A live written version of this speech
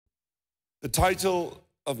The title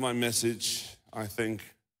of my message, I think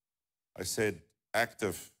I said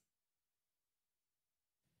active.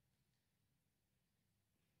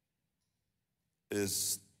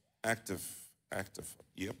 Is active.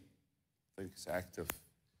 Yep, I think it's active.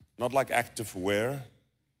 Not like active wear.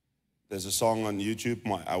 There's a song on YouTube,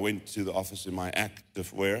 I went to the office in my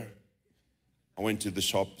active wear. I went to the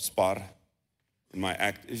shop, Spar, in my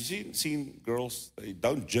act. Have you seen girls? They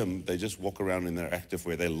don't gym, they just walk around in their active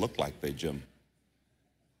wear. They look like they gym.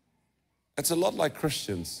 It's a lot like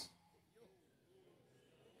Christians.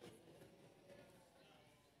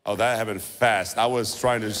 Oh, that happened fast. I was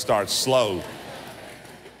trying to start slow.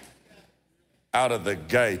 Out of the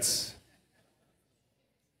gates.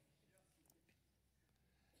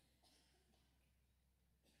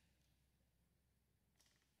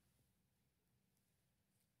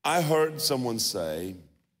 I heard someone say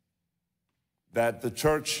that the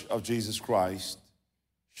Church of Jesus Christ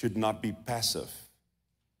should not be passive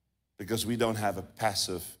because we don't have a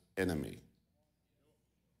passive enemy.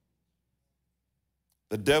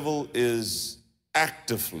 The devil is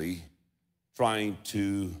actively trying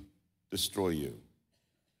to destroy you.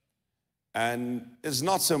 And it's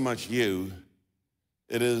not so much you,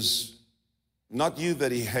 it is not you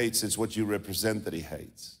that he hates, it's what you represent that he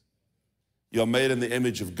hates. You're made in the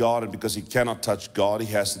image of God, and because he cannot touch God,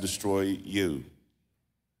 he has to destroy you.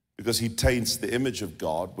 Because he taints the image of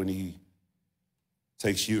God when he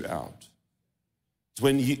takes you out. It's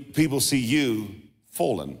when people see you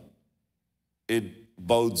fallen, it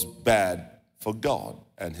bodes bad for God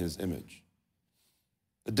and his image.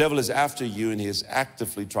 The devil is after you, and he is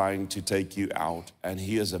actively trying to take you out, and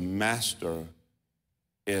he is a master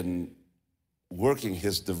in working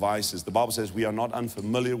his devices. The Bible says we are not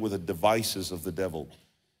unfamiliar with the devices of the devil.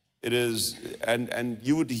 It is, and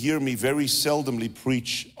you would hear me very seldomly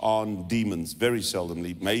preach on demons, very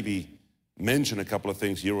seldomly, maybe mention a couple of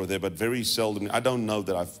things here or there, but very seldom. I don't know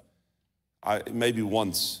that maybe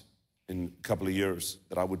once in a couple of years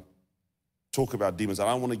that I would talk about demons. I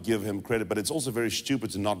don't want to give him credit, but it's also very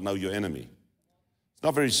stupid to not know your enemy. It's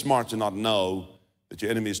not very smart to not know that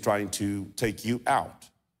your enemy is trying to take you out,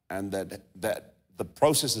 and that the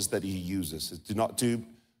processes that he uses is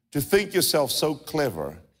to think yourself so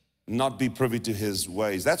clever, not be privy to his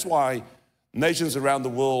ways. That's why nations around the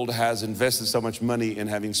world has invested so much money in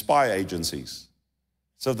having spy agencies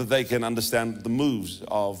so that they can understand the moves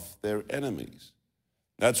of their enemies.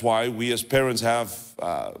 That's why we as parents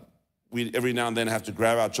we every now and then have to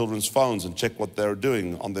grab our children's phones and check what they're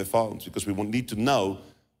doing on their phones, because we need to know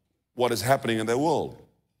what is happening in their world.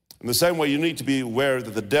 In the same way, you need to be aware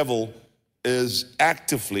that the devil is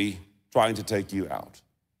actively trying to take you out.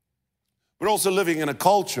 We're also living in a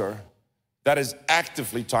culture that is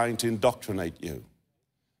actively trying to indoctrinate you.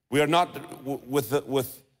 We are not, with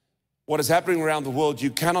what is happening around the world,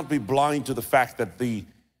 you cannot be blind to the fact that the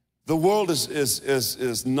world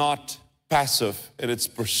is not passive in its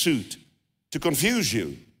pursuit to confuse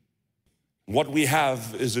you. What we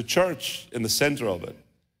have is a church in the center of it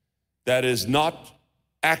that is not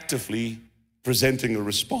actively presenting a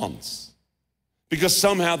response. Because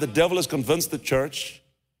somehow the devil has convinced the church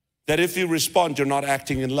that if you respond, you're not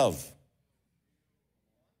acting in love.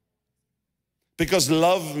 Because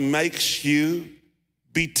love makes you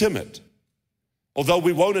be timid. Although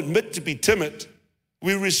we won't admit to be timid,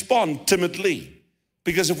 we respond timidly.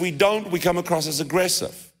 Because if we don't, we come across as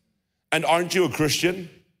aggressive. And aren't you a Christian?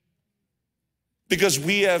 Because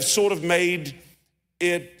we have sort of made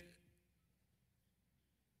it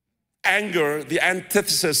anger, the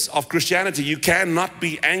antithesis of Christianity. You cannot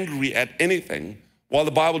be angry at anything. While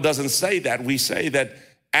the Bible doesn't say that, we say that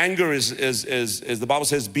anger is the Bible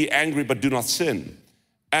says, be angry but do not sin.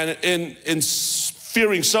 And in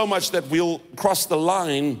fearing so much that we'll cross the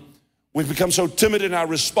line, we've become so timid in our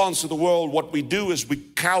response to the world. What we do is we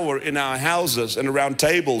cower in our houses and around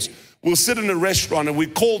tables. We'll sit in a restaurant and we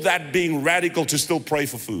call that being radical to still pray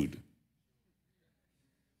for food.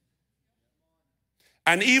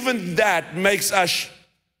 And even that makes us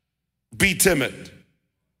be timid,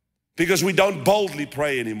 because we don't boldly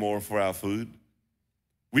pray anymore for our food.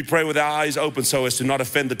 We pray with our eyes open so as to not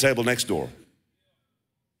offend the table next door.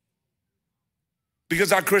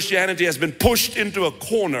 Because our Christianity has been pushed into a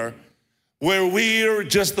corner where we're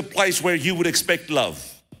just the place where you would expect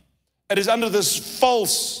love. It is under this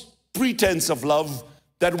false pretense of love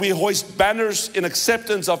that we hoist banners in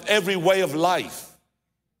acceptance of every way of life.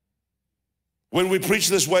 When we preach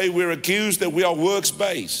this way, we're accused that we are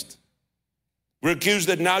works-based. We're accused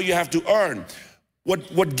that now you have to earn.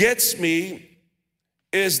 What gets me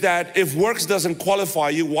is that if works doesn't qualify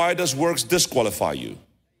you, why does works disqualify you?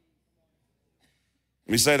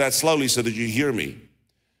 Let me say that slowly so that you hear me.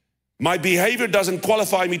 My behavior doesn't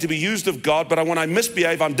qualify me to be used of God, but when I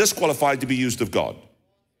misbehave, I'm disqualified to be used of God.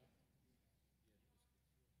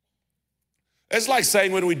 It's like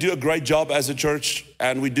saying when we do a great job as a church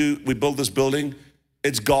and we build this building,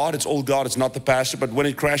 it's God, it's all God, it's not the pastor, but when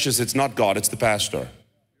it crashes, it's not God, it's the pastor.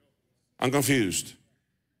 I'm confused.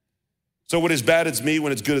 So when it's bad, it's me,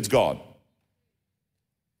 when it's good, it's God.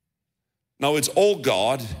 No, it's all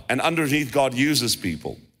God, and underneath God uses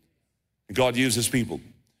people. God uses people.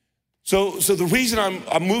 So the reason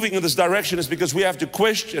I'm moving in this direction is because we have to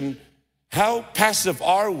question how passive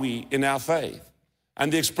are we in our faith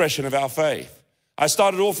and the expression of our faith. I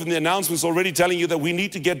started off in the announcements already telling you that we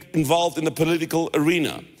need to get involved in the political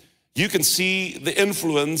arena. You can see the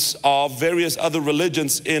influence of various other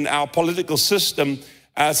religions in our political system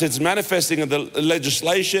as it's manifesting in the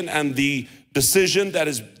legislation and the decisions that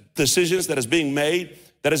is being made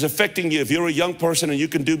that is affecting you. If you're a young person and you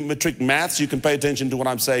can do matric maths, you can pay attention to what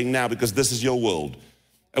I'm saying now because this is your world.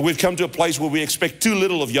 And we've come to a place where we expect too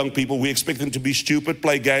little of young people. We expect them to be stupid,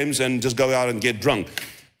 play games, and just go out and get drunk.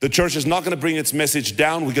 The church is not going to bring its message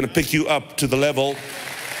down. We're going to pick you up to the level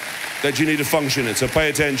that you need to function in. So pay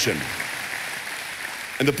attention.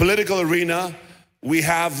 In the political arena, we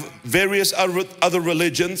have various other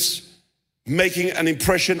religions making an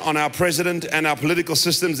impression on our president and our political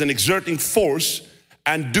systems and exerting force,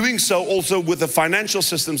 and doing so also with the financial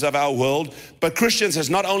systems of our world. But Christians has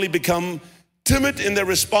not only become timid in their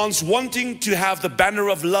response, wanting to have the banner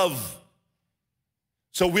of love.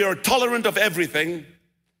 So we are tolerant of everything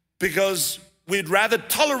because we'd rather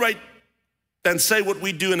tolerate than say what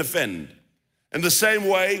we do and offend. In the same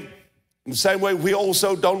way, we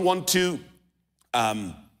also don't want to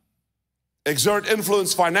exert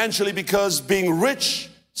influence financially because being rich,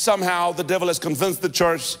 somehow the devil has convinced the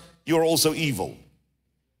church you're also evil.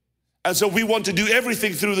 And so we want to do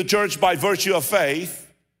everything through the church by virtue of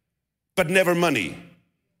faith, but never money.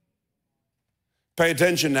 Pay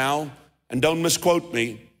attention now and don't misquote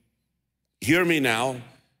me. Hear me now.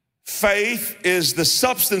 Faith is the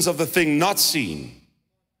substance of the thing not seen.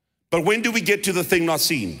 But when do we get to the thing not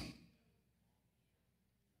seen?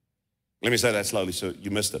 Let me say that slowly so you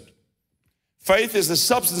missed it. Faith is the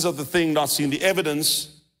substance of the thing not seen, the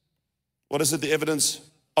evidence. What is it? The evidence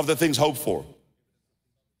of the things hoped for.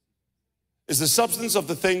 It's the substance of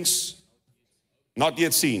the things not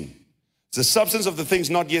yet seen. It's the substance of the things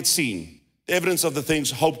not yet seen, the evidence of the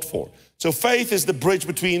things hoped for. So faith is the bridge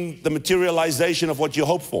between the materialization of what you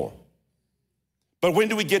hope for. But when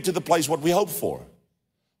do we get to the place what we hope for?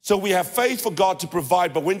 So we have faith for God to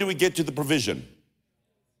provide, but when do we get to the provision?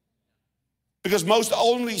 Because most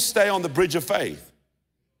only stay on the bridge of faith.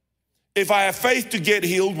 If I have faith to get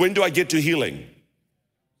healed, when do I get to healing?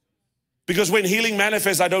 Because when healing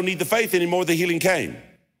manifests, I don't need the faith anymore, the healing came.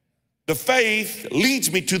 The faith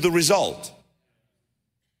leads me to the result.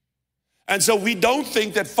 And so we don't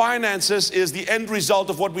think that finances is the end result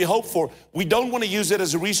of what we hope for. We don't want to use it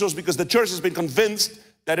as a resource because the church has been convinced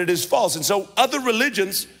that it is false. And so other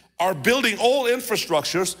religions are building all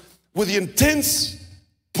infrastructures with the intense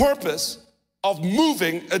purpose of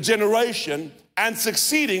moving a generation and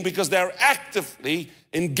succeeding because they're actively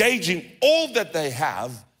engaging all that they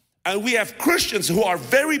have. And we have Christians who are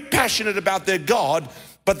very passionate about their God,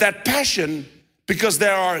 but that passion, because they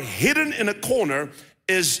are hidden in a corner,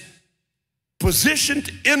 is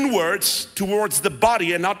positioned inwards towards the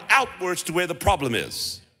body and not outwards to where the problem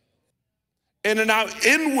is. And in our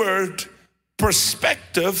inward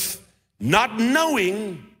perspective, not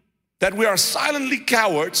knowing that we are silently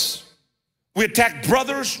cowards, we attack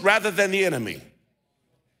brothers rather than the enemy.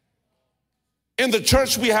 In the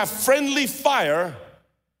church, we have friendly fire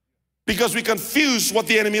because we confuse what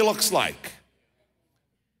the enemy looks like.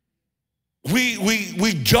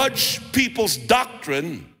 We judge people's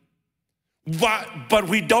doctrine, but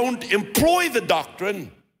we don't employ the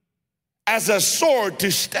doctrine as a sword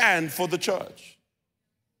to stand for the church.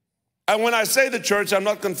 And when I say the church, I'm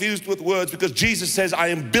not confused with words because Jesus says, I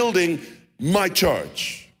am building my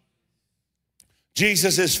church.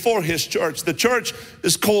 Jesus is for his church. The church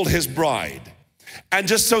is called his bride. And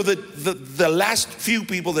just so that the last few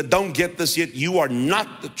people that don't get this yet, you are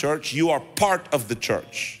not the church, you are part of the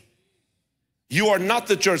church. You are not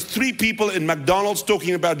the church. 3 people in McDonald's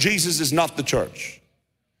talking about Jesus is not the church.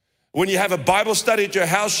 When you have a Bible study at your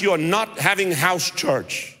house, you are not having house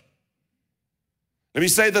church. Let me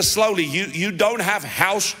say this slowly. You don't have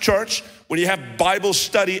house church when you have Bible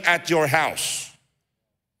study at your house.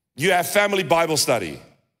 You have family Bible study.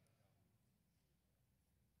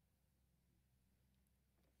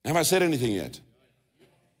 Have I said anything yet?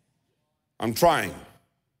 I'm trying.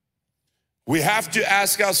 We have to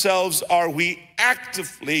ask ourselves, are we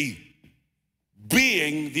actively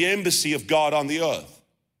being the embassy of God on the earth?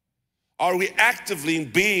 Are we actively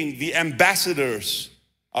being the ambassadors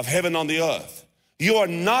of heaven on the earth? You are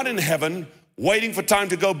not in heaven waiting for time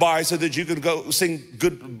to go by so that you can go sing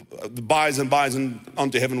good byes and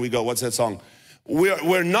onto heaven we go. What's that song?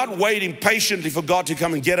 We're not waiting patiently for God to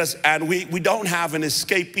come and get us, and we don't have an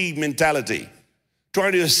escapee mentality,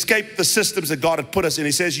 trying to escape the systems that God had put us in.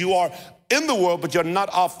 He says, you are in the world, but you're not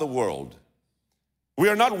of the world. We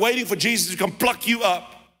are not waiting for Jesus to come pluck you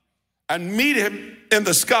up and meet him in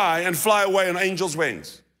the sky and fly away on angels'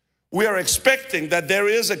 wings. We are expecting that there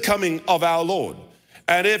is a coming of our Lord.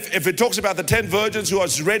 And if it talks about the 10 virgins who are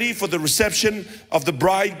ready for the reception of the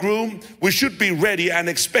bridegroom, we should be ready and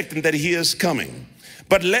expecting that he is coming.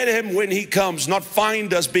 But let him, when he comes, not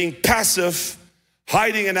find us being passive,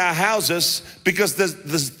 hiding in our houses, because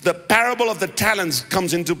the parable of the talents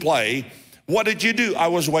comes into play. What did you do? I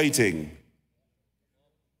was waiting.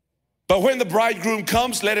 But when the bridegroom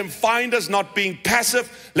comes, let him find us not being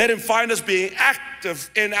passive. Let him find us being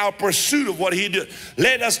active in our pursuit of what he did.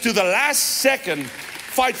 Let us to the last second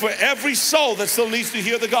fight for every soul that still needs to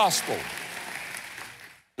hear the gospel.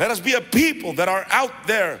 Let us be a people that are out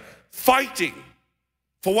there fighting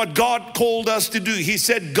for what God called us to do. He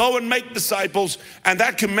said, go and make disciples, and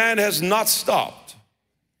that command has not stopped.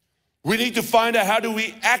 We need to find out, how do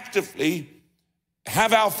we actively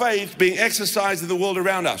have our faith being exercised in the world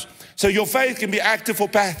around us? So your faith can be active or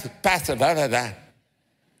passive.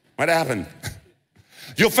 What happened?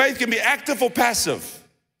 Your faith can be active or passive.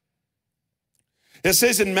 It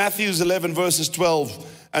says in Matthew 11 verses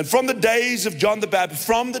 12, and from the days of John the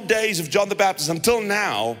Baptist until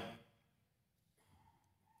now,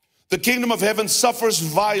 the kingdom of heaven suffers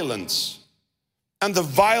violence, and the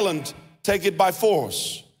violent take it by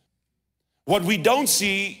force. What we don't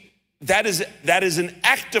see, that is an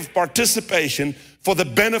active participation for the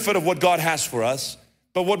benefit of what God has for us.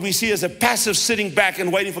 But what we see is a passive sitting back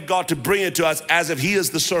and waiting for God to bring it to us as if he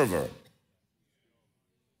is the server.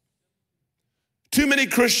 Too many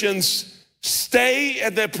Christians stay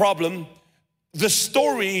at their problem. The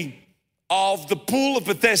story of the pool of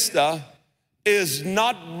Bethesda is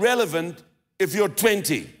not relevant if you're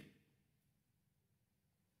 20.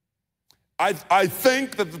 I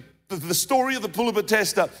think that the story of the pool of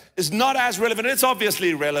Bethesda is not as relevant. It's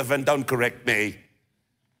obviously relevant, don't correct me.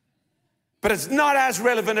 But it's not as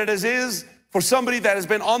relevant as it is for somebody that has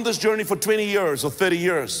been on this journey for 20 years or 30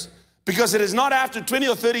 years. Because it is not after 20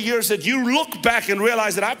 or 30 years that you look back and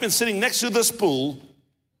realize that I've been sitting next to this pool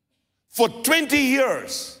for 20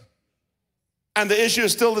 years. And the issue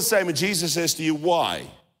is still the same. And Jesus says to you, why?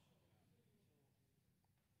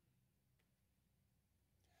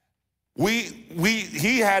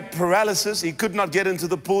 He had paralysis. He could not get into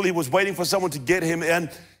the pool. He was waiting for someone to get him in.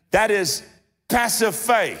 That is passive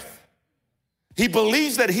faith. He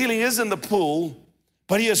believes that healing is in the pool,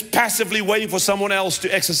 but he is passively waiting for someone else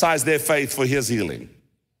to exercise their faith for his healing.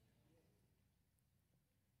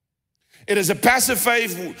 It is a passive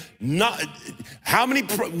faith. Not how many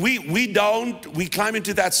we climb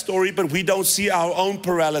into that story, but we don't see our own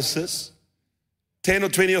paralysis. 10 or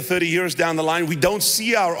 20 or 30 years down the line, we don't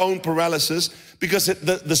see our own paralysis, because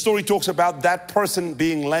the story talks about that person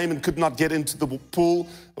being lame and could not get into the pool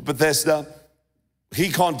of Bethesda. He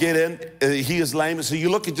can't get in, he is lame. So you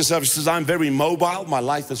look at yourself and says, I'm very mobile, my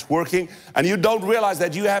life is working. And you don't realize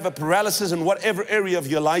that you have a paralysis in whatever area of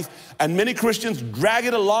your life. And many Christians drag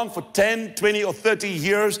it along for 10, 20 or 30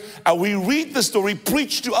 years. And we read the story,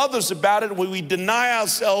 preach to others about it, where we deny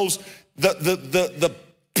ourselves the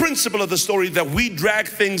principle of the story, that we drag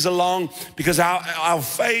things along because our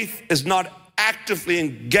faith is not actively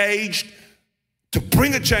engaged to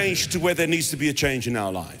bring a change to where there needs to be a change in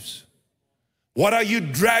our lives. What are you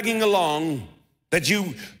dragging along that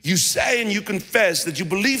you say and you confess that you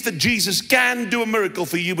believe that Jesus can do a miracle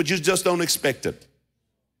for you, but you just don't expect it?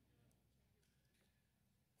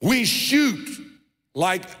 We shoot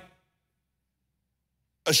like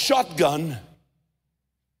a shotgun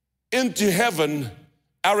into heaven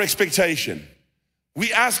our expectation.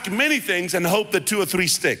 We ask many things and hope that 2 or 3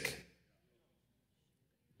 stick.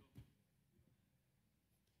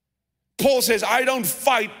 Paul says, I don't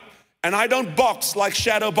fight and I don't box like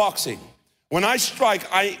shadow boxing. When I strike,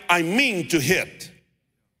 I mean to hit.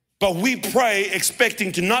 But we pray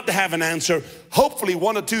expecting to not have an answer. Hopefully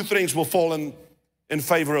 1 or 2 things will fall in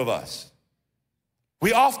favor of us.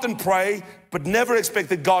 We often pray, but never expect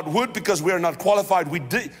that God would, because we are not qualified.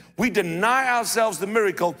 We deny ourselves the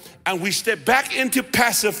miracle, and we step back into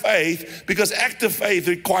passive faith, because active faith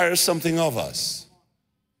requires something of us.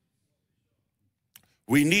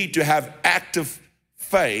 We need to have active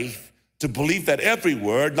faith to believe that every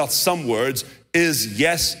word, not some words, is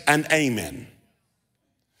yes and amen.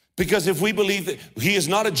 Because if we believe that he is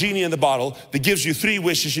not a genie in the bottle that gives you 3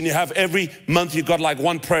 wishes and you have every month you've got like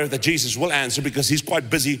one prayer that Jesus will answer because he's quite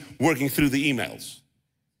busy working through the emails.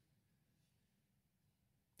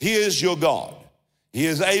 He is your God. He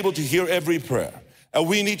is able to hear every prayer. And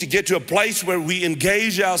we need to get to a place where we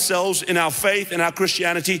engage ourselves in our faith and our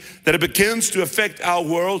Christianity, that it begins to affect our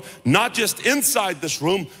world, not just inside this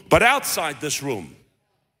room, but outside this room.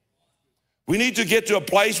 We need to get to a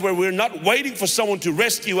place where we're not waiting for someone to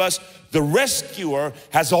rescue us. The rescuer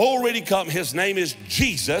has already come. His name is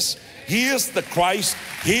Jesus. He is the Christ.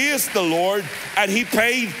 He is the Lord. And he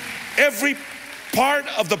paid every part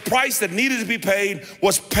of the price that needed to be paid,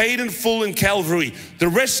 was paid in full in Calvary. The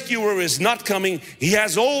rescuer is not coming. He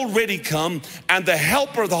has already come, and the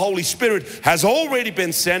helper, the Holy Spirit, has already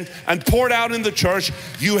been sent and poured out in the church.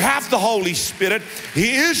 You have the Holy Spirit.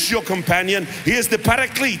 He is your companion. He is the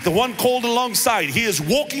Paraclete, the one called alongside. He is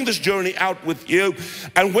walking this journey out with you.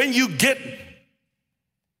 And when you get,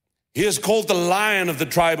 he is called the Lion of the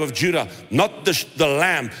tribe of Judah, not the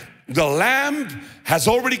Lamb. The Lamb has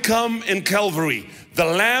already come in Calvary. The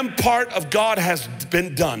Lamb part of God has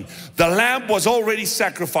been done. The Lamb was already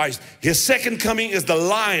sacrificed. His second coming is the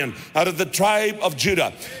Lion out of the tribe of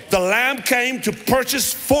Judah. The Lamb came to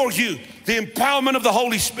purchase for you the empowerment of the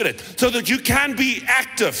Holy Spirit so that you can be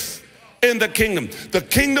active in the kingdom. The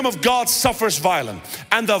kingdom of God suffers violence,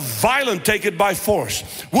 and the violent take it by force.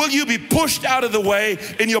 Will you be pushed out of the way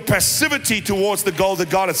in your passivity towards the goal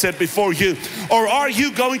that God has set before you? Or are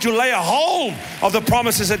you going to lay a hold of the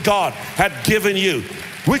promises that God had given you,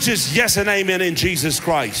 which is yes and amen in Jesus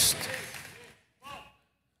Christ?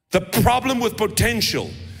 The problem with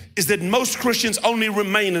potential is that most Christians only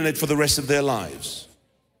remain in it for the rest of their lives.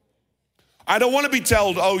 I don't want to be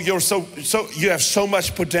told, oh, you have so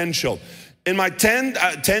much potential. In my 10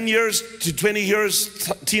 years to 20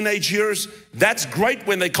 years, teenage years, that's great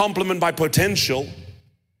when they compliment my potential.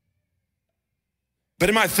 But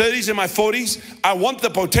in my 30s and my 40s, I want the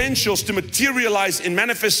potentials to materialize in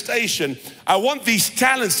manifestation. I want these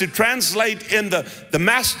talents to translate in the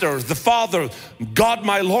Master, the Father, God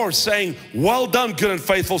my Lord, saying, well done, good and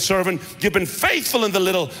faithful servant. You've been faithful in the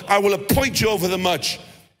little, I will appoint you over the much.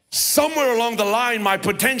 Somewhere along the line, my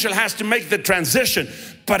potential has to make the transition,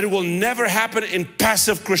 but it will never happen in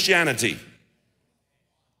passive Christianity.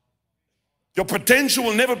 Your potential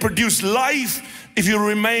will never produce life if you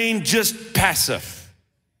remain just passive.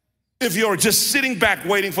 If you're just sitting back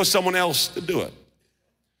waiting for someone else to do it.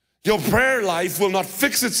 Your prayer life will not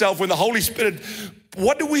fix itself when the Holy Spirit,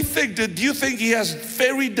 what do we think? Do you think he has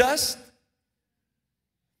fairy dust?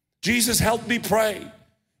 Jesus helped me pray.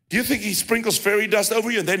 Do you think he sprinkles fairy dust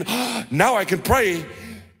over you and then, now I can pray?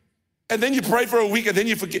 And then you pray for a week and then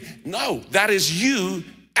you forget. No, that is you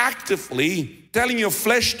actively telling your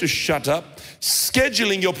flesh to shut up,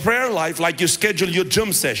 scheduling your prayer life like you schedule your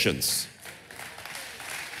gym sessions.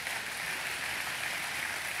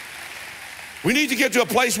 We need to get to a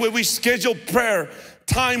place where we schedule prayer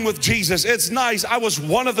time with Jesus. It's nice. I was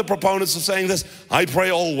one of the proponents of saying this, I pray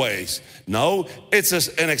always. No, it's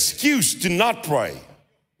an excuse to not pray.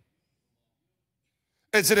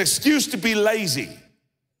 It's an excuse to be lazy.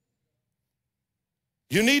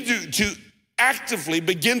 You need to actively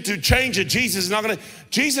begin to change it. Jesus is not going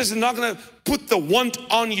to put the want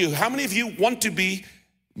on you. How many of you want to be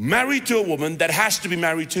married to a woman that has to be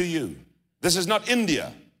married to you? This is not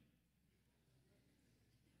India.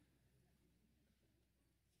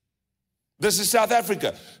 This is South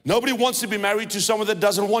Africa. Nobody wants to be married to someone that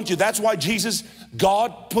doesn't want you. That's why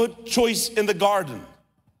God put choice in the garden.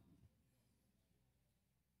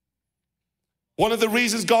 One of the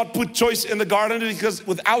reasons God put choice in the garden is because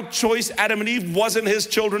without choice, Adam and Eve wasn't his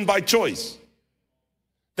children by choice.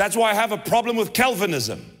 That's why I have a problem with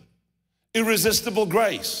Calvinism, irresistible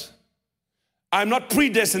grace. I'm not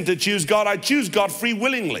predestined to choose God. I choose God free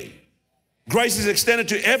willingly. Grace is extended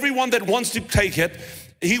to everyone that wants to take it.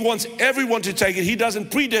 He wants everyone to take it. He doesn't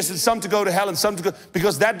predestine some to go to hell and some to go,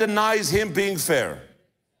 because that denies him being fair.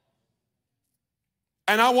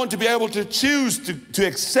 And I want to be able to choose to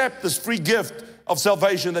accept this free gift of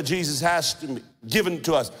salvation that Jesus has given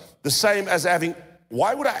to us. The same as having,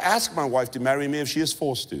 why would I ask my wife to marry me if she is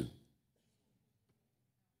forced to? Does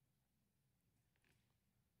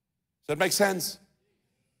that make sense?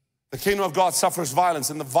 The kingdom of God suffers violence,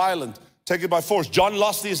 and the violent take it by force. John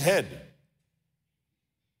lost his head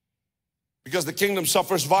because the kingdom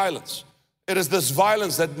suffers violence. It is this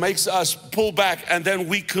violence that makes us pull back, and then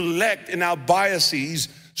we collect in our biases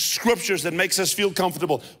scriptures that makes us feel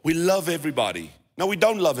comfortable. We love everybody. No, we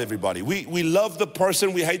don't love everybody. We love the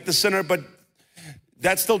person, we hate the sinner, but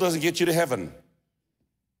that still doesn't get you to heaven.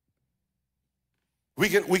 We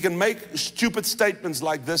can make stupid statements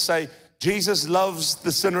like this, say, Jesus loves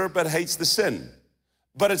the sinner but hates the sin.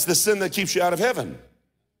 But it's the sin that keeps you out of heaven.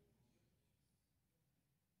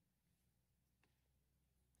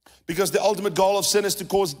 Because the ultimate goal of sin is to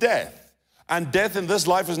cause death. And death in this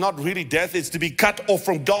life is not really death, it's to be cut off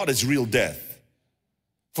from God is real death.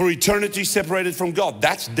 For eternity separated from God,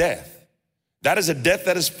 that's death. That is a death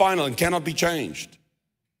that is final and cannot be changed.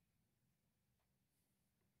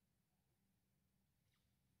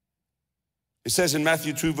 It says in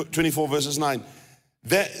Matthew 24 verses 9,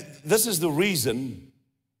 this is the reason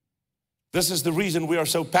we are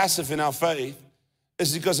so passive in our faith,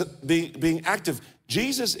 is because of being active.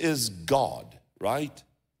 Jesus is God, right?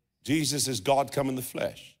 Jesus is God come in the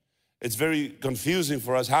flesh. It's very confusing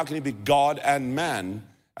for us. How can he be God and man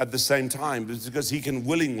at the same time? It's because he can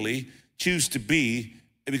willingly choose to be,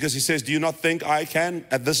 because he says, do you not think I can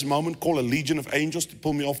at this moment call a legion of angels to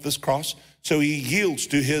pull me off this cross? So he yields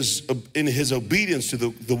to in his obedience to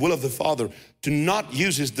the will of the Father, to not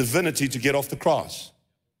use his divinity to get off the cross.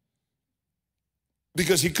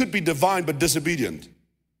 Because he could be divine but disobedient.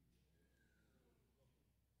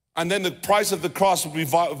 And then the price of the cross would be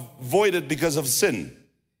voided because of sin.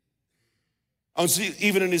 And so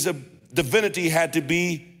even in his divinity, he had to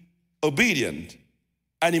be obedient.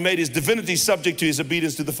 And he made his divinity subject to his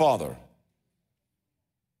obedience to the Father.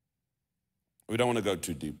 We don't want to go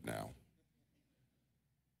too deep now.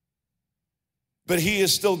 But he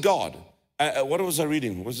is still God. What was I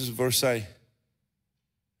reading? What does this verse say?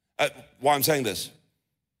 Why I'm saying this.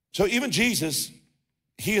 So even Jesus,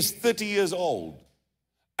 he is 30 years old.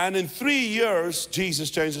 And in 3 years, Jesus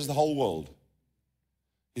changes the whole world.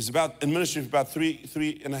 He's in ministry for about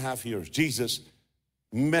three and a half years. Jesus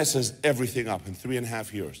messes everything up in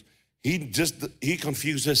 3.5 years. He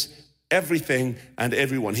confuses everything and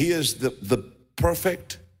everyone. He is the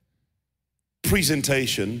perfect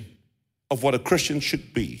presentation of what a Christian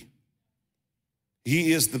should be.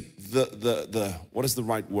 He is what is the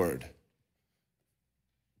right word?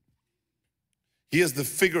 He is the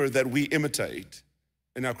figure that we imitate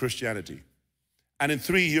in our Christianity. And in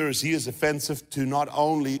 3 years, he is offensive to not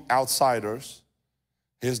only outsiders.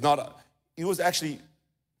 It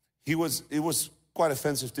was quite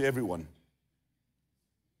offensive to everyone.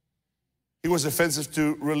 He was offensive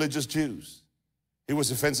to religious Jews. He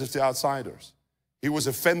was offensive to outsiders. He was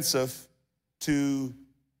offensive to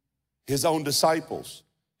his own disciples.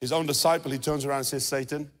 His own disciple, he turns around and says,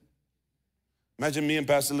 Satan. Imagine me and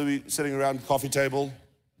Pastor Louis sitting around the coffee table.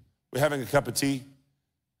 We're having a cup of tea,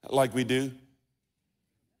 like we do.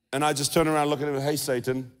 And I just turn around looking at him, hey,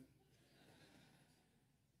 Satan.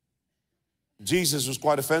 Jesus was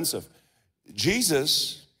quite offensive.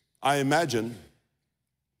 Jesus, I imagine,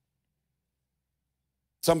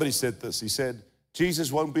 somebody said this. He said,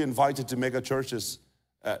 Jesus won't be invited to mega churches.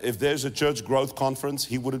 If there's a church growth conference,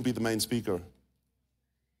 he wouldn't be the main speaker.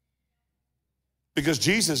 Because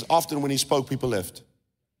Jesus, often when he spoke, people left.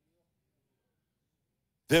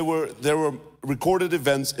 There were recorded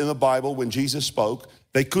events in the Bible when Jesus spoke.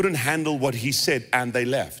 They couldn't handle what he said and they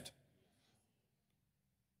left.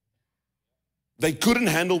 They couldn't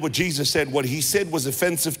handle what Jesus said. What he said was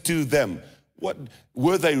offensive to them.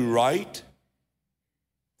 Were they right?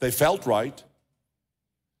 They felt right.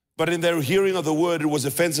 But in their hearing of the word, it was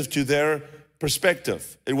offensive to their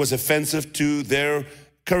perspective. It was offensive to their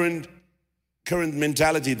current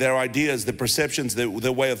mentality, their ideas, their perceptions, their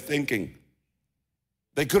way of thinking.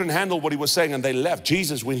 They couldn't handle what he was saying and they left.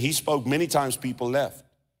 Jesus, when he spoke, many times people left.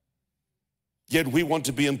 Yet we want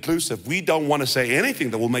to be inclusive. We don't want to say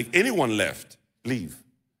anything that will make anyone leave.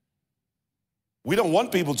 We don't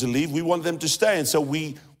want people to leave. We want them to stay. And so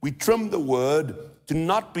we trim the word to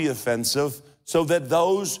not be offensive so that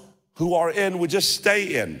those who are in would just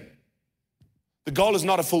stay in. The goal is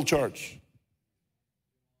not a full church.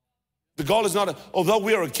 The goal is not, although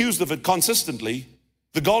we are accused of it consistently,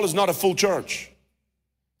 the goal is not a full church.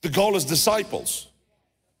 The goal is disciples.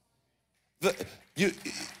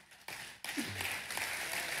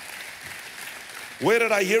 Where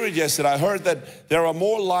did I hear it yesterday? I heard that there are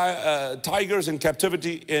more tigers in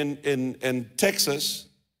captivity in Texas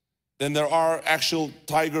than there are actual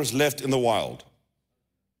tigers left in the wild.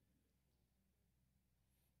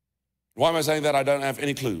 Why am I saying that? I don't have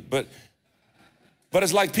any clue. But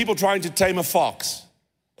it's like people trying to tame a fox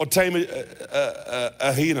or tame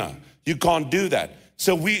a hyena. You can't do that.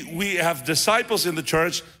 So we have disciples in the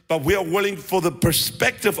church, but we are willing, for the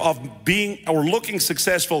perspective of being or looking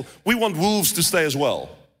successful, we want wolves to stay as well.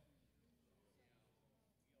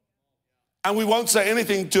 And we won't say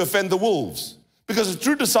anything to offend the wolves, because a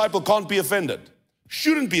true disciple can't be offended,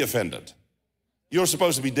 shouldn't be offended. You're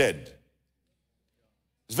supposed to be dead.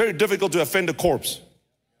 It's very difficult to offend a corpse.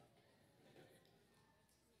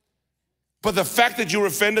 But the fact that you're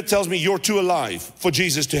offended tells me you're too alive for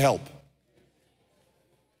Jesus to help.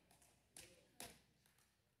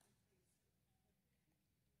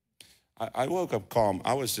 I woke up calm.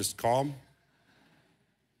 I was just calm.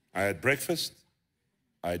 I had breakfast.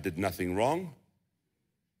 I did nothing wrong.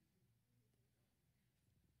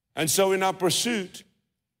 And so in our pursuit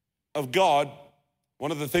of God,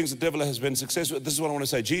 one of the things the devil has been successful, this is what I want to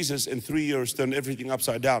say, Jesus in 3 years turned everything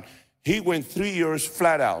upside down. He went 3 years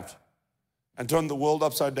flat out and turned the world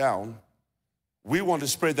upside down. We want to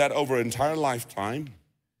spread that over an entire lifetime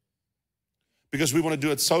because we want to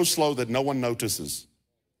do it so slow that no one notices.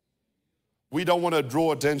 We don't want to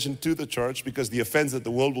draw attention to the church because the offense that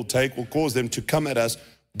the world will take will cause them to come at us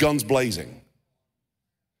guns blazing.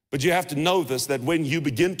 But you have to know this, that when you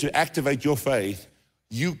begin to activate your faith,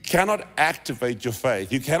 you cannot activate your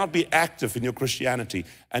faith. You cannot be active in your Christianity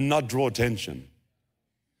and not draw attention.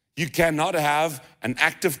 You cannot have an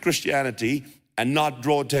active Christianity and not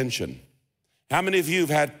draw attention. How many of you have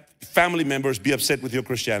had family members be upset with your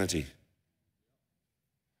Christianity?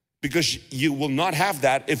 Because you will not have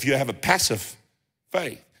that if you have a passive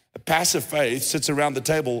faith. A passive faith sits around the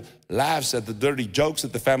table, laughs at the dirty jokes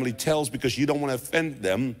that the family tells because you don't want to offend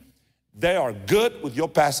them. They are good with your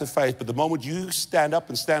passive faith, but the moment you stand up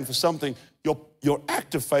and stand for something, your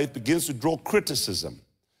active faith begins to draw criticism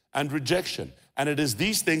and rejection. And it is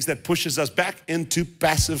these things that pushes us back into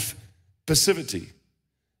passivity.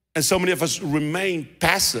 And so many of us remain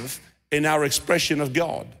passive in our expression of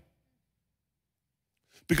God,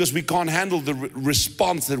 because we can't handle the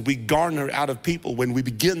response that we garner out of people when we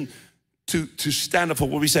begin to stand up for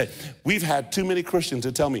what we say. We've had too many Christians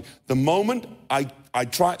to tell me, the moment I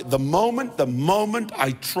try,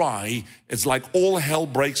 it's like all hell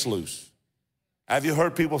breaks loose. Have you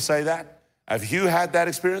heard people say that? Have you had that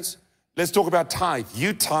experience? Let's talk about tithe.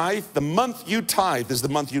 You tithe, the month you tithe is the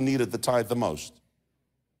month you needed the tithe the most.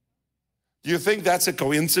 Do you think that's a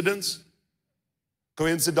coincidence?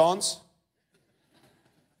 Coincidence?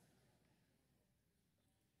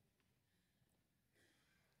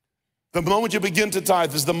 The moment you begin to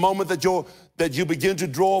tithe is the moment that you begin to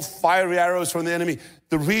draw fiery arrows from the enemy.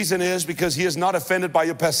 The reason is because he is not offended by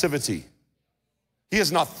your passivity. He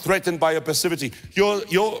is not threatened by your passivity.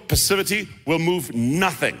 Your passivity will move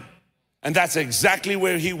nothing. And that's exactly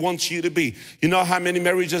where he wants you to be. You know how many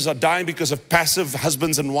marriages are dying because of passive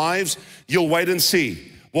husbands and wives? You'll wait and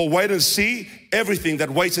see. Well, wait and see. Everything that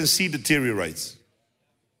waits and see deteriorates.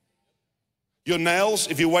 Your nails,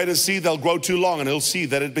 if you wait and see, they'll grow too long, and he'll see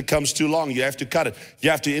that it becomes too long. You have to cut it.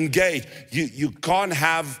 You have to engage. You can't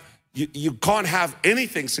have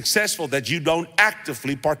anything successful that you don't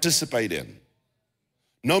actively participate in.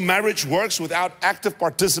 No marriage works without active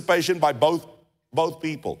participation by both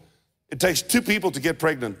people. It takes 2 people to get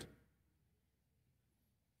pregnant.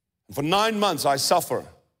 For 9 months, I suffer. It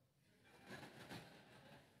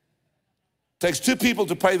takes 2 people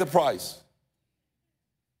to pay the price.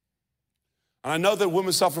 And I know that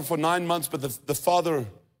women suffer for 9 months, but the father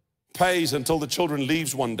pays until the children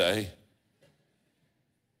leaves one day.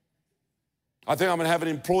 I think I'm going to have an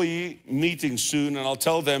employee meeting soon, and I'll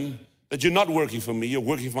tell them that you're not working for me, you're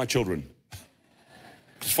working for my children.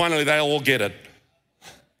 Because finally they'll all get it.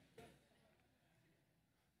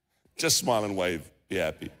 Just smile and wave, be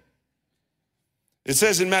happy. It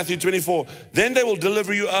says in Matthew 24, then they will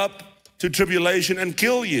deliver you up to tribulation and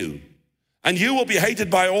kill you. And you will be hated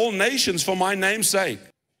by all nations for my name's sake.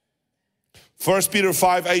 1 Peter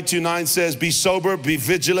 5:8-9 says, be sober, be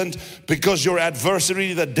vigilant, because your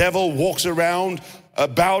adversary, the devil, walks around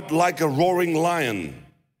about like a roaring lion.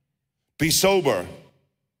 Be sober,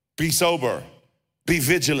 be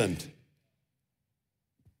vigilant.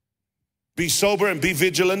 Be sober and be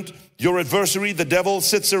vigilant. Your adversary, the devil,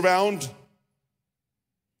 sits around.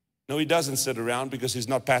 No, he doesn't sit around because he's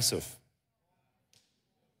not passive.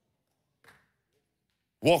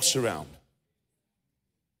 Walks around.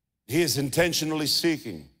 He is intentionally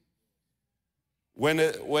seeking.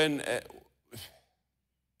 When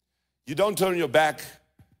you don't turn your back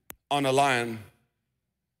on a lion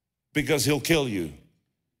because he'll kill you.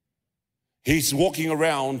 He's walking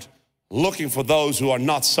around looking for those who are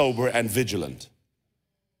not sober and vigilant.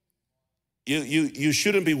 You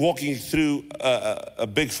shouldn't be walking through a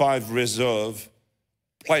Big 5 reserve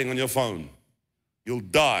playing on your phone. You'll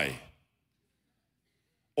die.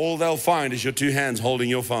 All they'll find is your 2 hands holding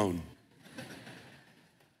your phone.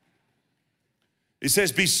 It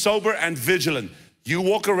says, be sober and vigilant. You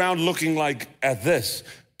walk around looking like at this,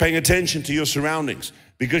 paying attention to your surroundings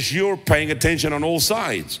because you're paying attention on all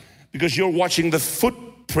sides, because you're watching the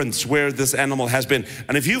footprints where this animal has been.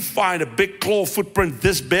 And if you find a big claw footprint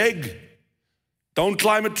this big, don't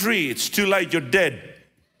climb a tree. It's too late. You're dead.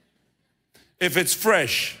 If it's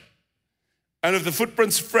fresh, and if the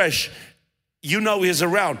footprint's fresh, you know he's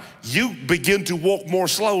around. You begin to walk more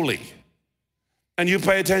slowly. And you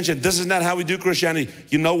pay attention. This is not how we do Christianity.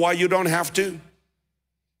 You know why you don't have to?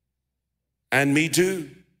 And me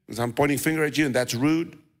too. Because I'm pointing finger at you and that's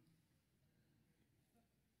rude.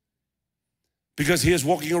 Because he is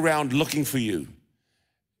walking around looking for you.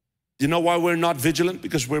 You know why we're not vigilant?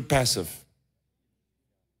 Because we're passive.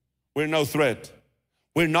 We're no threat.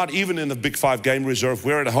 We're not even in the Big Five game reserve.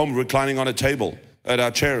 We're at home reclining on a table at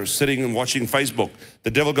our chairs, sitting and watching Facebook.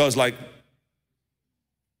 The devil goes like,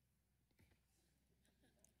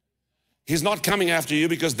 he's not coming after you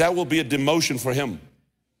because that will be a demotion for him.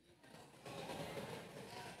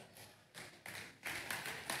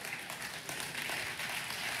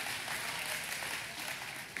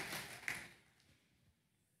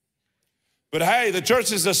 But hey, the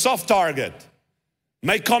church is a soft target.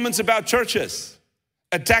 Make comments about churches.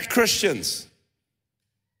 Attack Christians.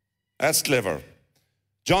 That's clever.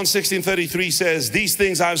 John 16:33 says, these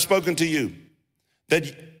things I have spoken to you,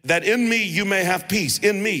 that in me you may have peace,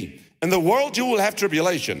 in me. In the world you will have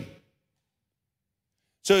tribulation.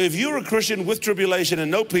 So if you're a Christian with tribulation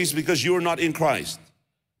and no peace because you are not in Christ,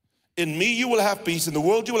 in me you will have peace, in the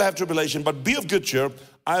world you will have tribulation, but be of good cheer,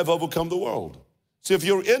 I have overcome the world. So if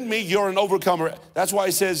you're in me, you're an overcomer. That's why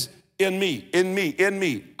it says, in me, in me, in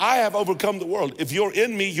me. I have overcome the world. If you're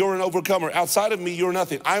in me, you're an overcomer. Outside of me, you're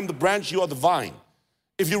nothing. I am the branch, you are the vine.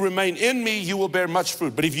 If you remain in me, you will bear much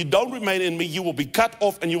fruit. But if you don't remain in me, you will be cut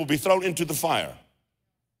off and you will be thrown into the fire.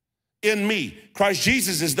 In me, Christ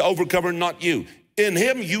Jesus is the overcomer, not you. In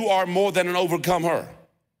him, you are more than an overcomer.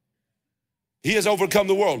 He has overcome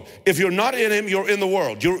the world. If you're not in him, you're in the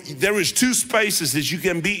world. There is two spaces that you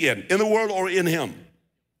can be in the world or in him.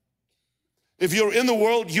 If you're in the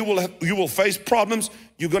world, you will face problems.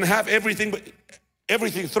 You're going to have everything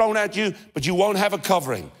thrown at you, but you won't have a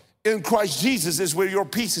covering. In Christ Jesus is where your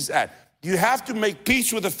peace is at. You have to make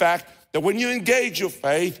peace with the fact that when you engage your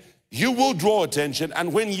faith, you will draw attention.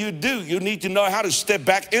 And when you do, you need to know how to step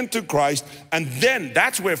back into Christ. And then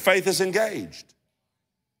that's where faith is engaged.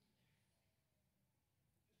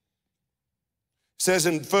 It says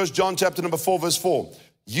in 1 John chapter number 4, verse 4,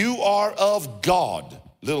 you are of God,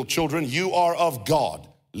 little children. You are of God,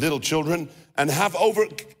 little children, and have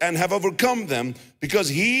overcome them, because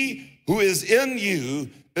he who is in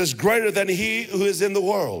you is greater than he who is in the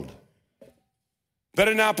world. But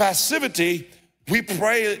in our passivity, we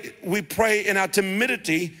pray in our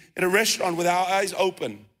timidity in a restaurant with our eyes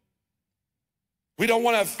open. We don't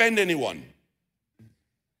want to offend anyone.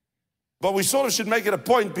 But we sort of should make it a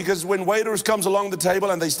point, because when waiters comes along the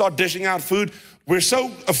table and they start dishing out food, we're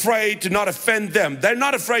so afraid to not offend them. They're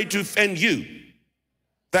not afraid to offend you.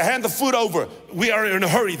 They hand the food over. We are in a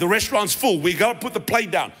hurry. The restaurant's full. We got to put the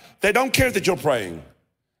plate down. They don't care that you're praying.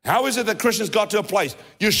 How is it that Christians got to a place?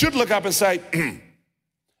 You should look up and say,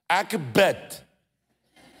 ek bid.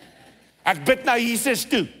 Ek bid na Jesus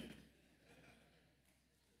toe.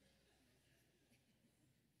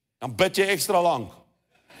 Dan bid jy extra lang.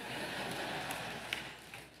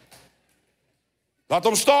 Laat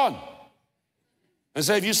hom staan. And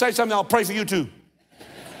say, if you say something, I'll pray for you too.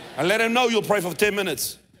 And let him know you'll pray for 10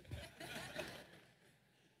 minutes.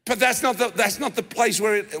 But that's not the place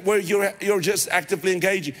where you're just actively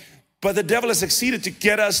engaging. But the devil has succeeded to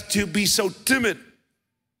get us to be so timid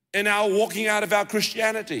in our walking out of our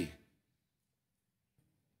Christianity.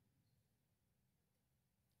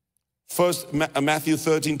 First, Matthew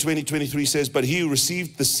 13, 20, 23 says, but he who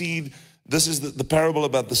received the seed, this is the parable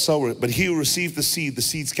about the sower, but he who received the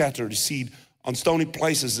seed scattered, the seed on stony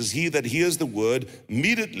places is he that hears the word,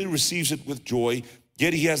 immediately receives it with joy,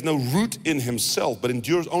 yet he has no root in himself, but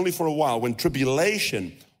endures only for a while. When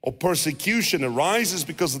tribulation or persecution arises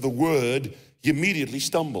because of the word, he immediately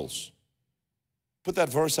stumbles. Put that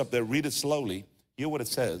verse up there, read it slowly, hear what it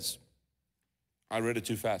says. I read it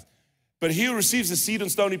too fast. But he who receives the seed on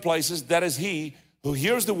stony places, that is he who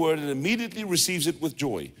hears the word and immediately receives it with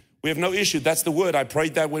joy. We have no issue. That's the word. I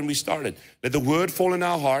prayed that when we started. Let the word fall in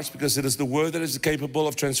our hearts, because it is the word that is capable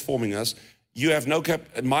of transforming us. You have no,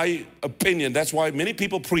 in my opinion, that's why many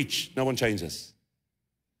people preach. No one changes.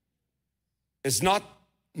 It's not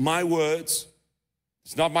my words.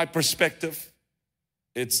 It's not my perspective.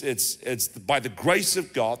 It's by the grace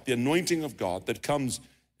of God, the anointing of God that comes,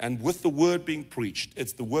 and with the word being preached,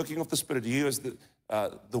 it's the working of the Spirit. He is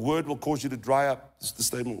The word will cause you to dry up. This is the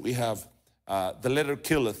statement we have. The letter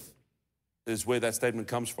killeth is where that statement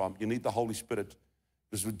comes from. You need the Holy Spirit.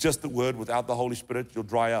 Because with just the word, without the Holy Spirit, you'll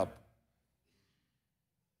dry up.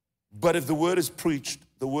 But if the word is preached,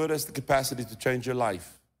 the word has the capacity to change your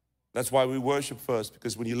life. That's why we worship first,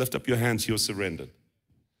 because when you lift up your hands, you're surrendered.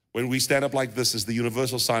 When we stand up like this is the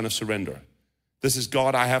universal sign of surrender. This is,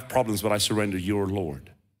 God, I have problems, but I surrender, you're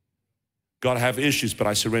Lord. God, I have issues, but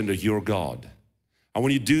I surrender, you're God. And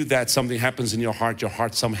when you do that, something happens in your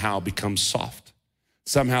heart somehow becomes soft.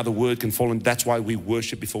 Somehow the word can fall in. That's why we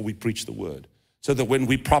worship before we preach the word. So that when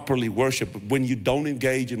we properly worship, when you don't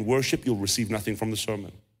engage in worship, you'll receive nothing from the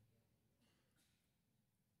sermon.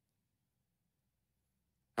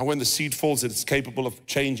 And when the seed falls, it's capable of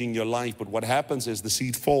changing your life. But what happens is the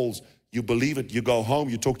seed falls, you believe it, you go home,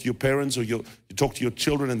 you talk to your parents or you talk to your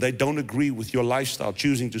children and they don't agree with your lifestyle,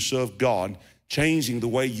 choosing to serve God, changing the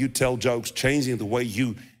way you tell jokes, changing the way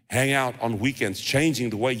you hang out on weekends, changing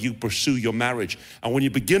the way you pursue your marriage. And when you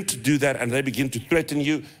begin to do that and they begin to threaten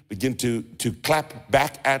you, begin to clap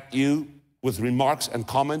back at you with remarks and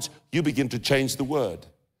comments, you begin to change the word.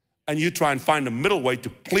 And you try and find a middle way to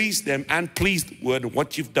please them and please the word. And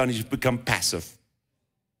what you've done is you've become passive.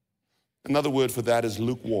 Another word for that is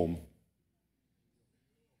lukewarm.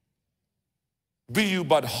 Be you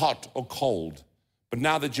but hot or cold, but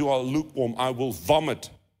now that you are lukewarm, I will vomit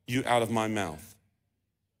you out of my mouth.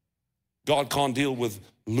 God can't deal with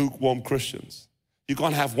lukewarm Christians. You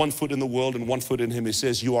can't have one foot in the world and one foot in him. He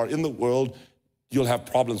says, you are in the world, you'll have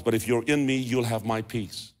problems, but if you're in me, you'll have my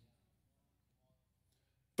peace.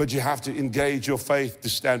 But you have to engage your faith to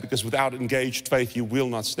stand, because without engaged faith, you will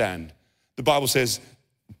not stand. The Bible says,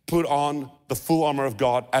 put on the full armor of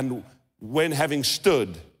God, and when having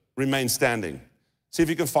stood, remain standing. See if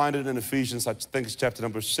you can find it in Ephesians, I think it's chapter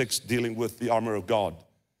number 6, dealing with the armor of God.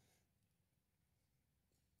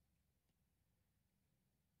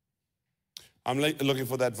 I'm looking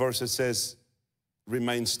for that verse that says,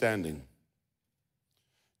 remain standing.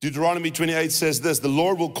 Deuteronomy 28 says this, the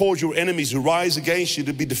Lord will cause your enemies who rise against you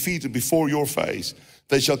to be defeated before your face.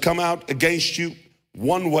 They shall come out against you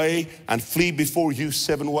one way and flee before you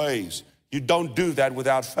 7 ways. You don't do that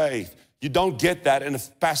without faith. You don't get that in a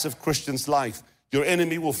passive Christian's life. Your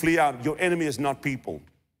enemy will flee out. Your enemy is not people.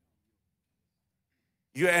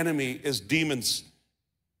 Your enemy is demons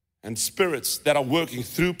and spirits that are working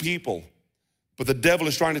through people. But the devil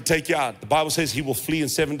is trying to take you out. The Bible says he will flee in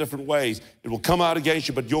 7 different ways. It will come out against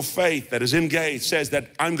you, but your faith that is engaged says that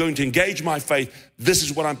I'm going to engage my faith. This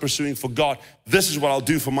is what I'm pursuing for God. This is what I'll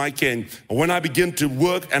do for my King. And when I begin to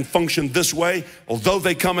work and function this way, although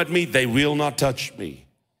they come at me, they will not touch me.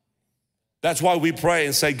 That's why we pray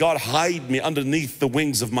and say, God, hide me underneath the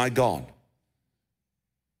wings of my God.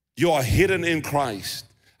 You are hidden in Christ.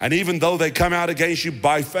 And even though they come out against you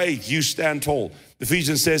by faith, you stand tall.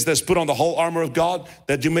 Ephesians says this, put on the whole armor of God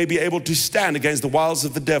that you may be able to stand against the wiles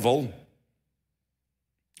of the devil.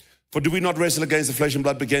 For do we not wrestle against the flesh and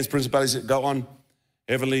blood, but against principalities that go on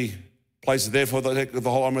heavenly places? Therefore, the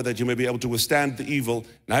whole armor that you may be able to withstand the evil.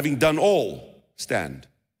 And having done all, stand.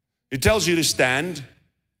 It tells you to stand.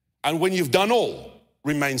 And when you've done all,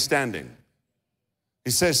 remain standing.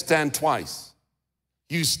 He says stand twice.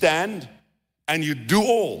 You stand and you do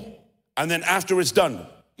all. And then after it's done,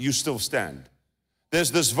 you still stand.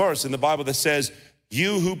 There's this verse in the Bible that says,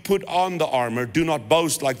 you who put on the armor, do not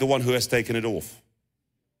boast like the one who has taken it off.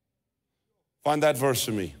 Find that verse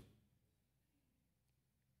for me.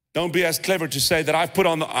 Don't be as clever to say that I've put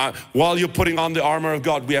on the, while you're putting on the armor of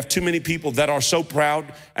God. We have too many people that are so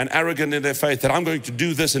proud and arrogant in their faith that I'm going to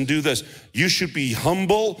do this and do this. You should be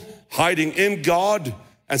humble, hiding in God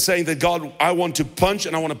and saying that God, I want to punch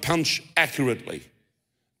and I want to punch accurately.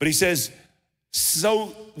 But he says,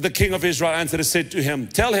 so the king of Israel answered and said to him,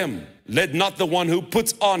 tell him, let not the one who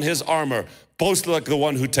puts on his armor boast like the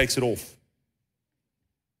one who takes it off.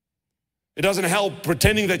 It doesn't help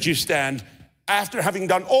pretending that you stand. After having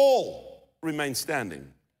done all, remain standing.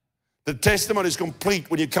 The testimony is complete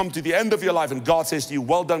when you come to the end of your life and God says to you,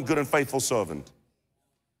 well done, good and faithful servant.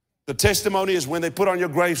 The testimony is when they put on your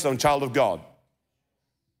gravestone, child of God.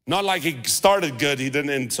 Not like he started good, he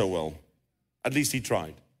didn't end so well. At least he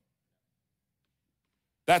tried.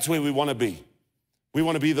 That's where we want to be. We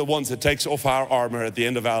want to be the ones that takes off our armor at the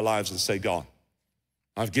end of our lives and say, God,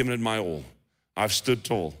 I've given it my all. I've stood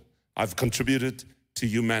tall. I've contributed to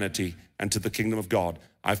humanity and to the kingdom of God.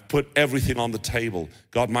 I've put everything on the table.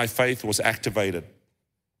 God, my faith was activated.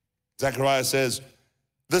 Zechariah says,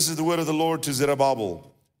 this is the word of the Lord to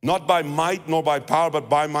Zerubbabel. Not by might nor by power, but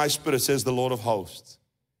by my spirit, says the Lord of hosts.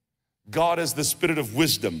 God is the spirit of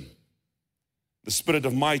wisdom. the spirit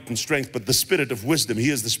of might and strength, but the spirit of wisdom. He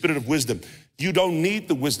is the spirit of wisdom. You don't need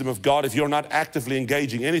the wisdom of God if you're not actively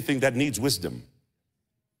engaging anything that needs wisdom.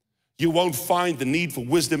 You won't find the need for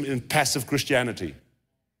wisdom in passive Christianity.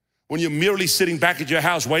 When you're merely sitting back at your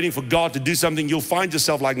house waiting for God to do something, you'll find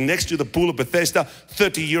yourself like next to the pool of Bethesda.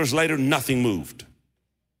 30 years later, nothing moved.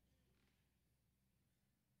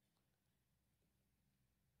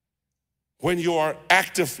 When you are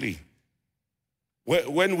actively,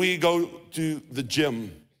 when we go to the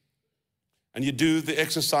gym and you do the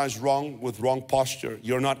exercise wrong with wrong posture,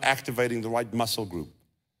 you're not activating the right muscle group.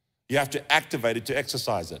 You have to activate it to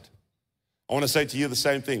exercise it. I want to say to you the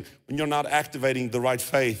same thing. When you're not activating the right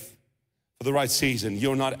faith for the right season,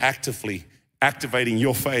 you're not actively activating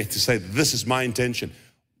your faith to say, this is my intention.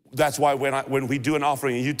 That's why when we do an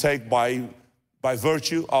offering and you take by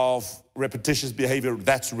virtue of repetitious behavior,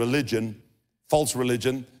 that's religion, false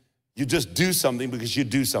religion. You just do something because you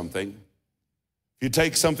do something. You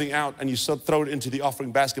take something out and you throw it into the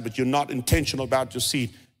offering basket, but you're not intentional about your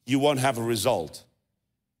seed, you won't have a result.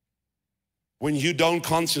 When you don't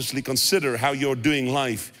consciously consider how you're doing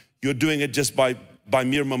life, you're doing it just by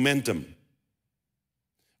mere momentum.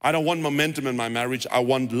 I don't want momentum in my marriage. I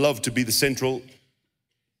want love to be the central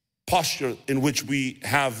posture in which we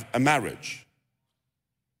have a marriage.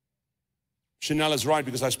 Chanel is right,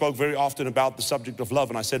 because I spoke very often about the subject of love,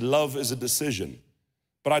 and I said love is a decision.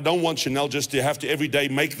 But I don't want Chanel just to have to every day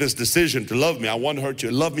make this decision to love me. I want her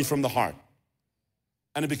to love me from the heart.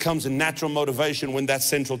 And it becomes a natural motivation when that's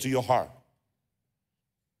central to your heart.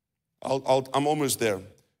 I'm almost there.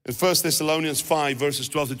 In 1 Thessalonians 5, verses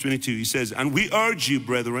 12 to 22, he says, and we urge you,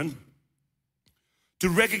 brethren, to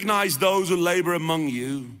recognize those who labor among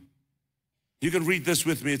you. You can read this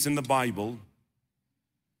with me, it's in the Bible.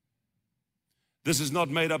 This is not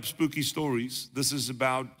made up spooky stories. This is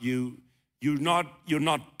about you. You're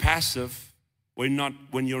not passive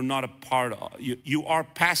when you're not a part of. You are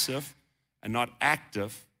passive and not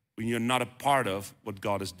active when you're not a part of what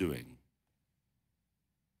God is doing.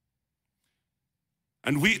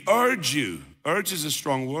 And we urge you, urge is a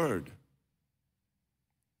strong word,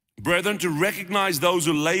 brethren, to recognize those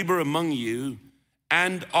who labor among you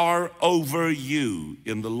and are over you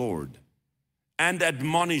in the Lord, and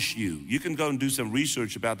admonish you. You can go and do some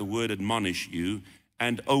research about the word admonish you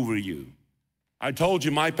and over you. I told you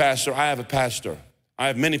my pastor, I have a pastor. I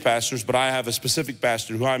have many pastors, but I have a specific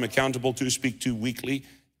pastor who I'm accountable to, speak to weekly,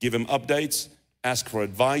 give him updates, ask for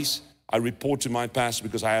advice. I report to my pastor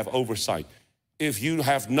because I have oversight. If you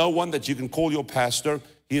have no one that you can call your pastor,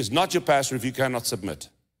 he is not your pastor if you cannot submit.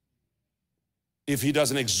 If he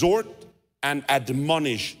doesn't exhort and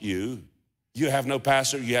admonish you, you have no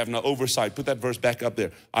pastor, you have no oversight. Put that verse back up there.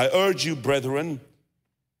 I urge you, brethren,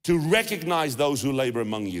 to recognize those who labor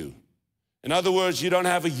among you. In other words, you don't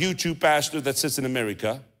have a YouTube pastor that sits in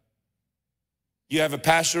America. You have a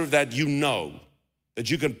pastor that you know, that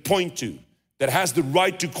you can point to, that has the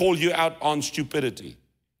right to call you out on stupidity.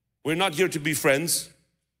 We're not here to be friends.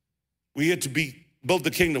 We're here to build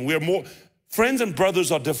the kingdom. We're more, friends and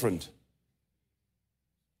brothers are different.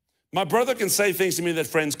 My brother can say things to me that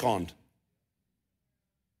friends can't.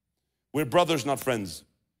 We're brothers, not friends.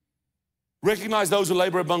 Recognize those who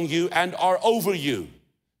labor among you and are over you.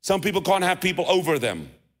 Some people can't have people over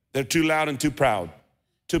them. They're too loud and too proud,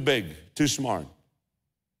 too big, too smart.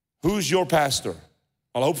 Who's your pastor?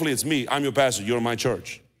 Well, hopefully it's me. I'm your pastor. You're my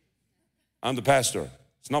church. I'm the pastor.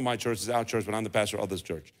 It's not my church, it's our church, but I'm the pastor of this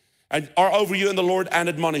church. And are over you in the Lord and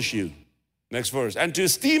admonish you. Next verse. And to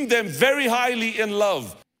esteem them very highly in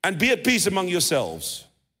love and be at peace among yourselves.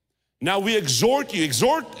 Now we exhort you.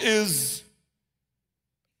 Exhort is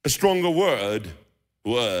a stronger word.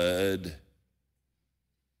 The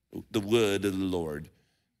word of the Lord.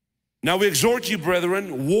 Now we exhort you,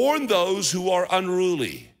 brethren, warn those who are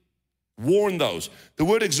unruly. Warn those. The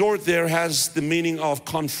word exhort there has the meaning of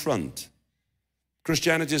confront.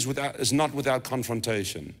 Christianity is not without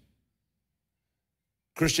confrontation.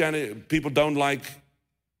 Christianity,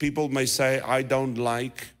 people may say, I don't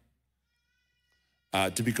like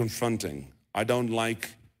to be confronting. I don't like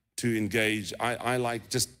to engage. I like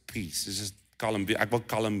just peace. It's just kalm. Ek wil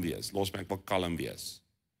kalm wees. Los my, ek wil kalm wees.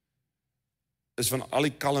 Is van al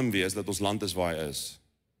die kalm wees dat ons land is waar hy is.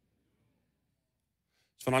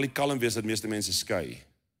 Is van al die kalm wees dat meeste mense skei.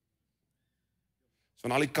 Is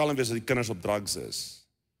van al die kalm wees dat die kinders op drugs is.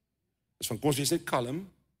 Is van kom ons wees net kalm.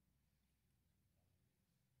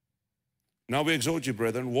 Now we exhort you,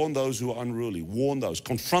 brethren, warn those who are unruly. Warn those,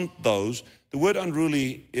 confront those. The word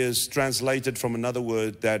unruly is translated from another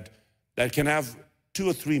word that can have 2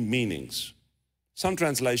 or 3 meanings. Some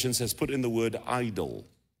translations has put in the word idle.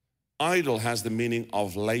 Idle has the meaning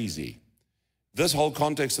of lazy. This whole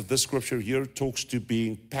context of this scripture here talks to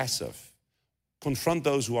being passive. Confront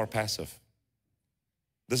those who are passive.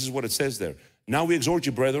 This is what it says there. Now we exhort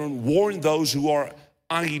you, brethren, warn those who are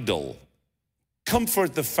idle.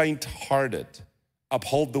 Comfort the faint-hearted.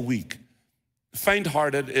 Uphold the weak.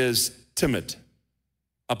 Faint-hearted is timid.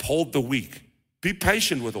 Uphold the weak. Be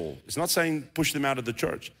patient with all. It's not saying push them out of the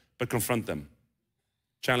church, but confront them.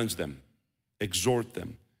 Challenge them. Exhort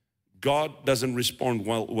them. God doesn't respond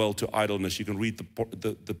well to idleness. You can read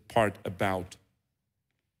the part about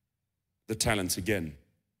the talents again.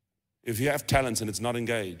 If you have talents and it's not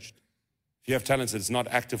engaged, if you have talents and it's not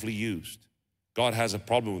actively used, God has a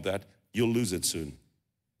problem with that. You'll lose it soon.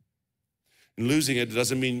 And losing it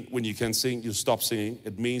doesn't mean when you can sing, you'll stop singing.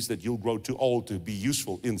 It means that you'll grow too old to be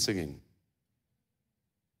useful in singing.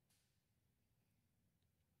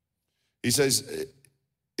 He says,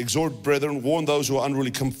 exhort brethren, warn those who are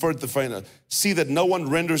unruly, comfort the faint. See that no one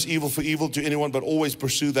renders evil for evil to anyone, but always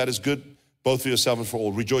pursue that is good, both for yourself and for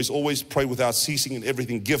all. Rejoice always, pray without ceasing, in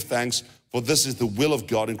everything give thanks, for this is the will of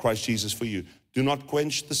God in Christ Jesus for you. Do not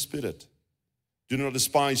quench the spirit. Do not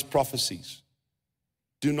despise prophecies.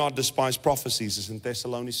 Do not despise prophecies, is in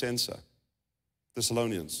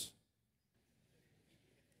Thessalonians.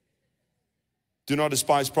 Do not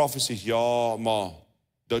despise prophecies. Ja, maar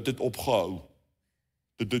dat het opgehou.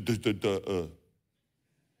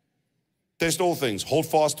 Test all things. Hold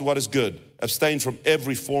fast to what is good. Abstain from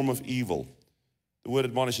every form of evil. The word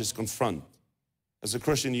admonishes confront. As a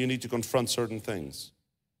Christian, you need to confront certain things.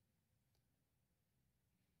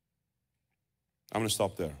 I'm going to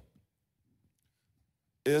stop there.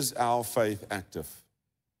 Is our faith active?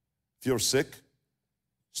 If you're sick,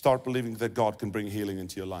 start believing that God can bring healing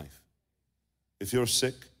into your life. If you're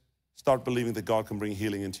sick, start believing that God can bring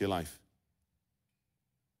healing into your life.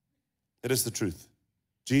 It is the truth.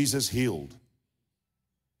 Jesus healed.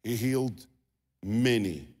 He healed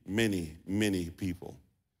many, many, many people.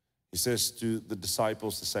 He says to the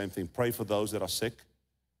disciples the same thing. Pray for those that are sick.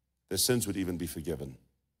 Their sins would even be forgiven.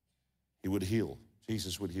 He would heal.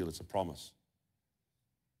 Jesus would heal. It's a promise.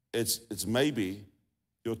 It's maybe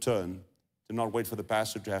your turn to not wait for the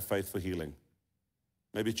pastor to have faith for healing.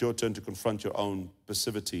 Maybe it's your turn to confront your own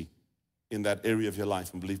passivity in that area of your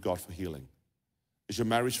life and believe God for healing. Is your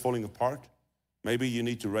marriage falling apart? Maybe you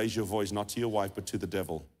need to raise your voice, not to your wife, but to the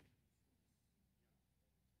devil.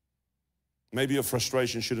 Maybe your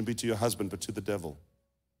frustration shouldn't be to your husband, but to the devil.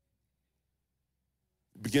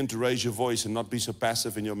 Begin to raise your voice and not be so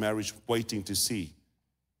passive in your marriage, waiting to see,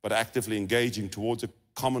 but actively engaging towards a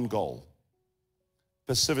common goal.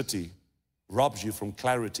 Passivity robs you from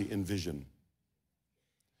clarity and vision.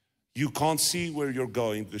 You can't see where you're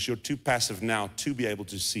going because you're too passive now to be able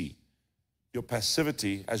to see. Your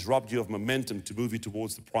passivity has robbed you of momentum to move you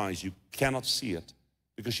towards the prize. You cannot see it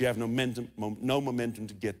because you have no momentum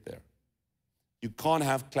to get there. You can't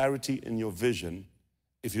have clarity in your vision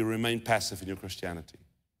if you remain passive in your Christianity.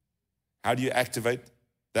 How do you activate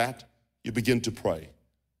that? You begin to pray.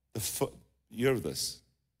 Hear this.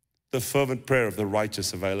 The fervent prayer of the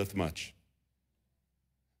righteous availeth much.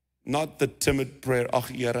 Not the timid prayer, ag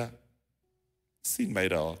Here, sien my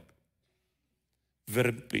raak.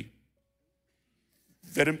 Wurmpie.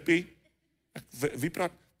 Wurmpie. Wie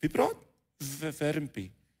praat? Wurmpie.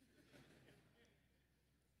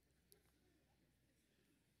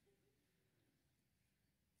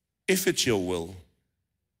 If it's your will,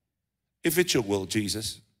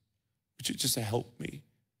 Jesus, would you just help me?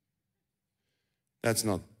 That's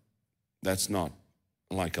not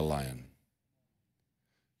like a lion.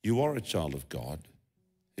 You are a child of God.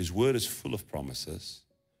 His word is full of promises.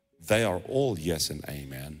 They are all yes and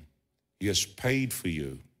amen. He has paid for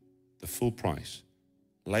you the full price.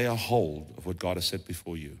 Lay a hold of what God has set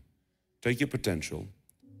before you. Take your potential,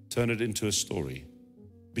 turn it into a story.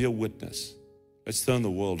 Be a witness. Let's turn the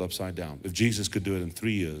world upside down. If Jesus could do it in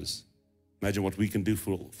 3 years, imagine what we can do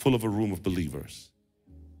full of a room of believers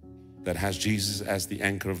that has Jesus as the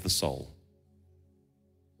anchor of the soul,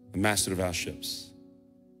 the master of our ships,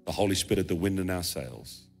 the Holy Spirit, the wind in our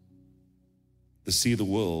sails, the sea, the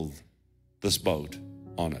world, this boat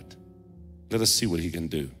on it. Let us see what he can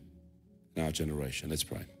do in our generation. Let's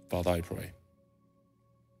pray. Father, I pray.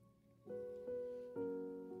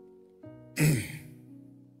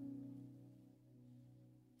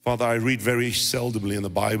 Father, I read very seldomly in the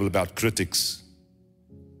Bible about critics.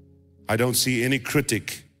 I don't see any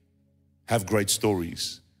critic have great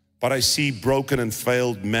stories, but I see broken and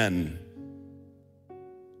failed men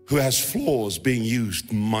who has flaws being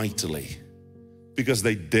used mightily because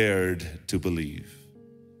they dared to believe.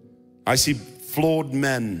 I see flawed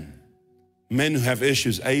men who have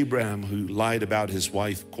issues. Abraham, who lied about his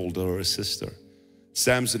wife, called her a sister.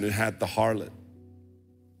 Samson, who had the harlot.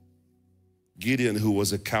 Gideon, who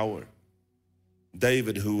was a coward.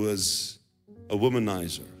 David, who was a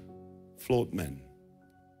womanizer. Flawed men.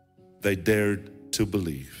 They dared to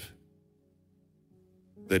believe.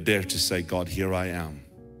 They dared to say, God, here I am.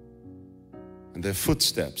 And their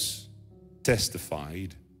footsteps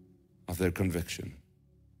testified of their conviction.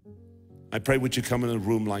 I pray, would you come in a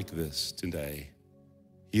room like this today,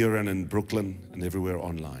 here and in Brooklyn and everywhere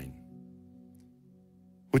online?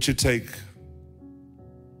 Would you take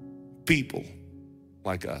people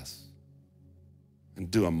like us and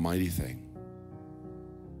do a mighty thing?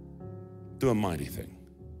 Do a mighty thing.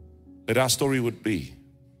 That our story would be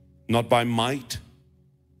not by might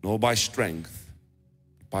nor by strength,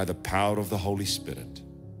 but by the power of the Holy Spirit.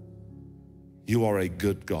 You are a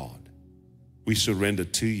good God. We surrender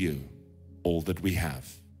to you all that we have,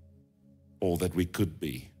 all that we could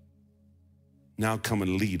be. Now come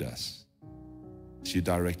and lead us as you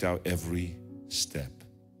direct our every step.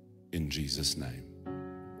 In Jesus' name,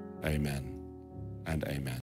 amen and amen.